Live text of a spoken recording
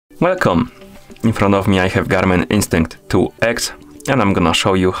Welcome! In front of me I have Garmin Instinct 2X and I'm gonna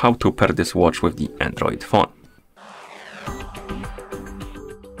show you how to pair this watch with the Android phone.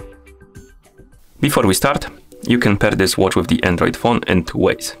 Before we start, you can pair this watch with the Android phone in two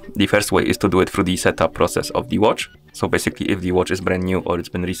ways. The first way is to do it through the setup process of the watch. So basically if the watch is brand new or it's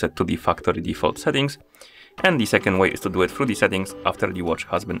been reset to the factory default settings. And the second way is to do it through the settings after the watch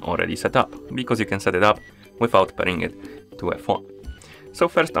has been already set up, because you can set it up without pairing it to a phone. So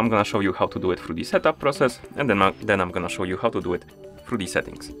first I'm gonna show you how to do it through the setup process, and then I'm gonna show you how to do it through the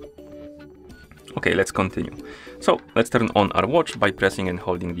settings. Okay, let's continue. So let's turn on our watch by pressing and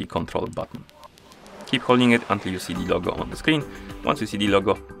holding the control button. Keep holding it until you see the logo on the screen. Once you see the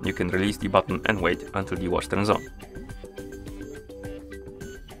logo, you can release the button and wait until the watch turns on.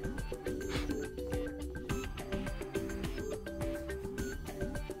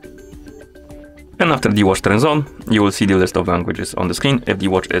 And after the watch turns on, you will see the list of languages on the screen if the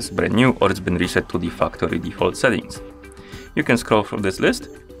watch is brand new or it's been reset to the factory default settings. You can scroll through this list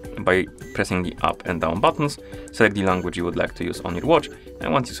by pressing the up and down buttons, select the language you would like to use on your watch,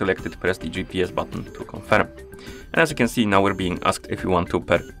 and once you select it, press the GPS button to confirm. And as you can see, now we're being asked if we want to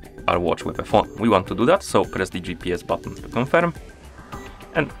pair our watch with a phone. We want to do that, so press the GPS button to confirm,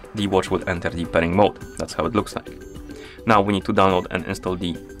 and the watch will enter the pairing mode. That's how it looks like. Now we need to download and install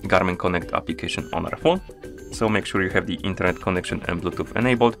the Garmin Connect application on our phone, so make sure you have the internet connection and Bluetooth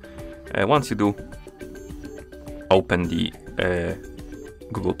enabled. Once you do, open the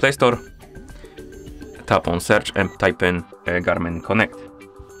Google Play Store, tap on search and type in Garmin Connect.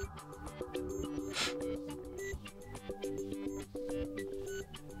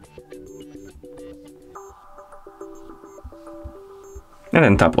 And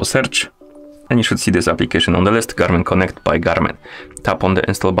then tap on search. And you should see this application on the list, Garmin Connect by Garmin. Tap on the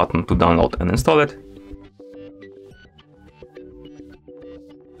install button to download and install it.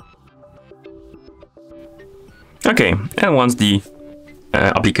 Okay, and once the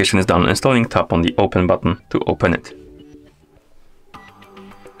application is done installing, tap on the open button to open it.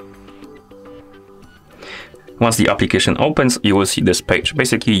 Once the application opens, you will see this page.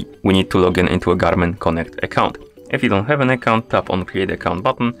 Basically, we need to log in into a Garmin Connect account. If you don't have an account, tap on create account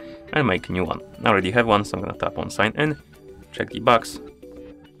button and make a new one. I already have one, so I'm gonna tap on sign in, check the box,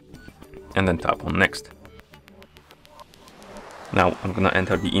 and then tap on next. Now I'm gonna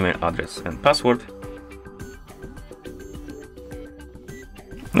enter the email address and password.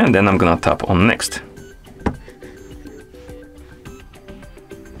 And then I'm gonna tap on next.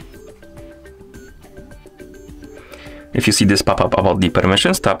 If you see this pop-up about the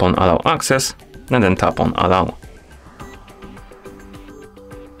permissions, tap on allow access and then tap on allow.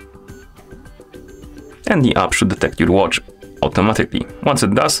 And the app should detect your watch automatically. Once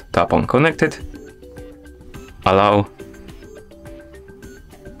it does, tap on connected, allow,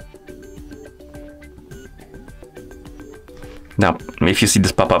 now if you see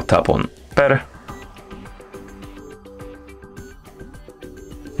this pop-up, tap on pair,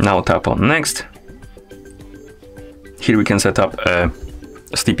 now tap on next. Here we can set up a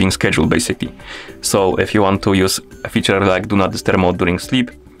sleeping schedule basically. So if you want to use a feature like do not disturb mode during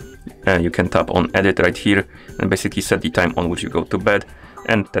sleep, you can tap on edit right here and basically set the time on which you go to bed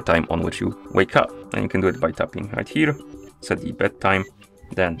and the time on which you wake up. And you can do it by tapping right here, set the bedtime,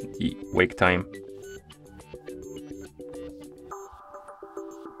 then the wake time.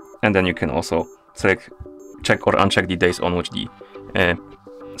 And then you can also select, check or uncheck the days on which the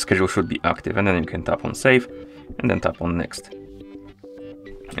schedule should be active. And then you can tap on save and then tap on next.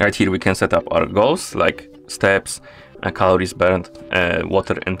 Right here we can set up our goals like steps, calories burned,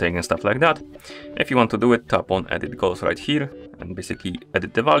 water intake and stuff like that. If you want to do it, tap on edit goals right here and basically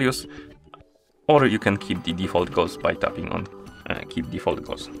edit the values, or you can keep the default goals by tapping on keep default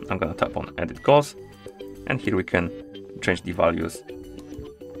goals. I'm gonna tap on edit goals and here we can change the values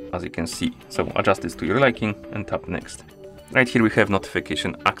as you can see. So adjust this to your liking and tap next. Right here we have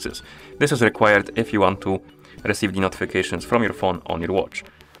notification access. This is required if you want to receive the notifications from your phone on your watch.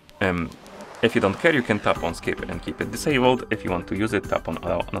 If you don't care, you can tap on skip and keep it disabled. If you want to use it, tap on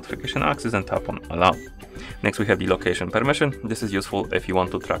allow notification access and tap on allow. Next we have the location permission. This is useful if you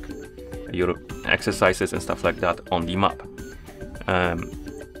want to track your exercises and stuff like that on the map.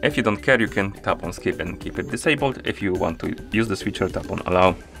 If you don't care, you can tap on skip and keep it disabled. If you want to use this feature, tap on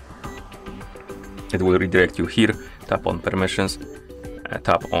allow. It will redirect you here. Tap on permissions,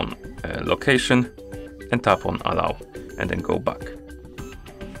 tap on location and tap on allow and then go back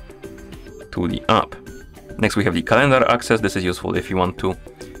to the app. Next we have the calendar access. This is useful if you want to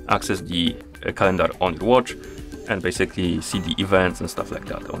access the calendar on your watch and basically see the events and stuff like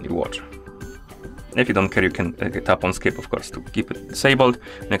that on your watch. If you don't care, you can tap on skip, of course, to keep it disabled.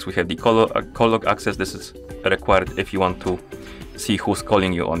 Next, we have the call log access. This is required if you want to see who's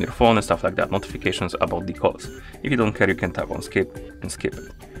calling you on your phone and stuff like that, notifications about the calls. If you don't care, you can tap on skip and skip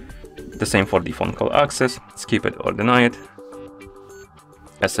it. The same for the phone call access, skip it or deny it.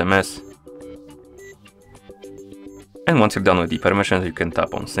 SMS. And once you're done with the permissions, you can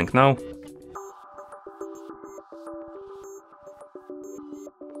tap on sync now.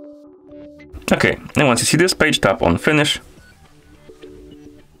 Okay, and once you see this page, tap on finish.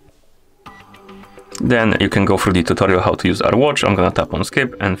 Then you can go through the tutorial how to use our watch. I'm gonna tap on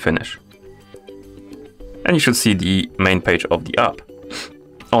skip and finish. And you should see the main page of the app.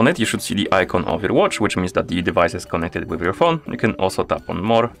 On it, you should see the icon of your watch, which means that the device is connected with your phone. You can also tap on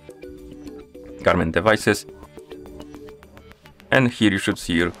more, Garmin devices. And here you should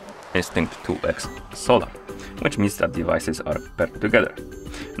see your Instinct 2X Solar, which means that devices are paired together.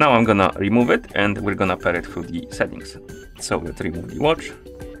 Now I'm gonna remove it and we're gonna pair it through the settings. So let's remove the watch,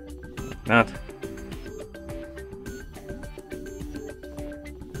 like that.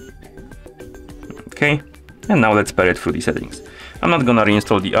 Okay, and now let's pair it through the settings. I'm not gonna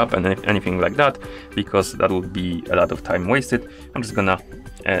reinstall the app and anything like that, because that would be a lot of time wasted. I'm just gonna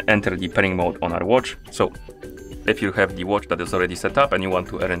enter the pairing mode on our watch. So if you have the watch that is already set up and you want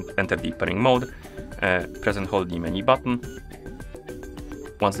to enter the pairing mode, press and hold the menu button.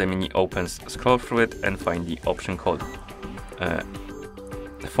 Once the menu opens, scroll through it and find the option called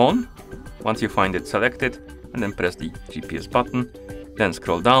phone. Once you find it, select it and then press the GPS button. Then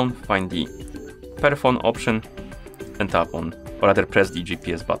scroll down, find the pair phone option and tap on, or rather press the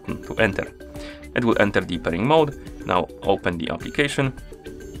GPS button to enter. It will enter the pairing mode. Now open the application,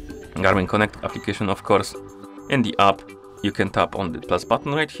 Garmin Connect application, of course. In the app, you can tap on the plus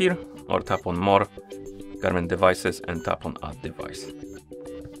button right here, or tap on more, Garmin devices, and tap on add device.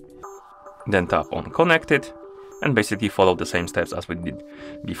 Then tap on connected and basically follow the same steps as we did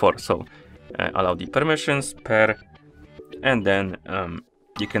before. So allow the permissions, pair, and then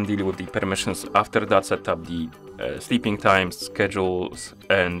you can deal with the permissions after that, set up the sleeping times, schedules,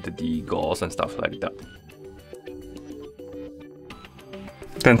 and the goals and stuff like that.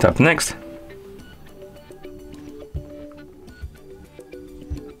 Then tap next.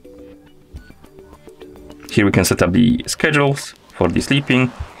 Here we can set up the schedules for the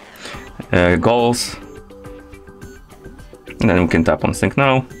sleeping, goals, and then we can tap on sync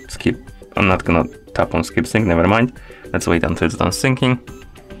now. Skip. I'm not gonna tap on skip sync, never mind. Let's wait until it's done syncing.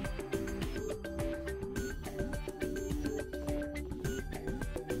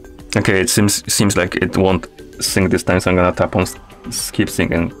 Okay, it seems like it won't sync this time, so I'm gonna tap on skip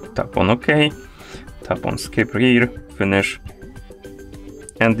sync and tap on OK. Tap on skip here, finish.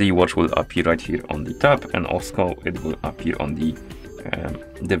 And the watch will appear right here on the tab, and also it will appear on the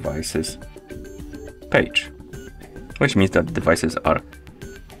devices page, which means that the devices are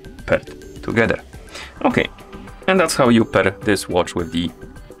paired together. Okay, and that's how you pair this watch with the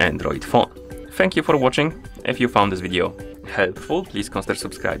Android phone. Thank you for watching. If you found this video helpful, please consider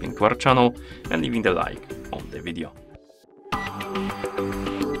subscribing to our channel and leaving the like on the video.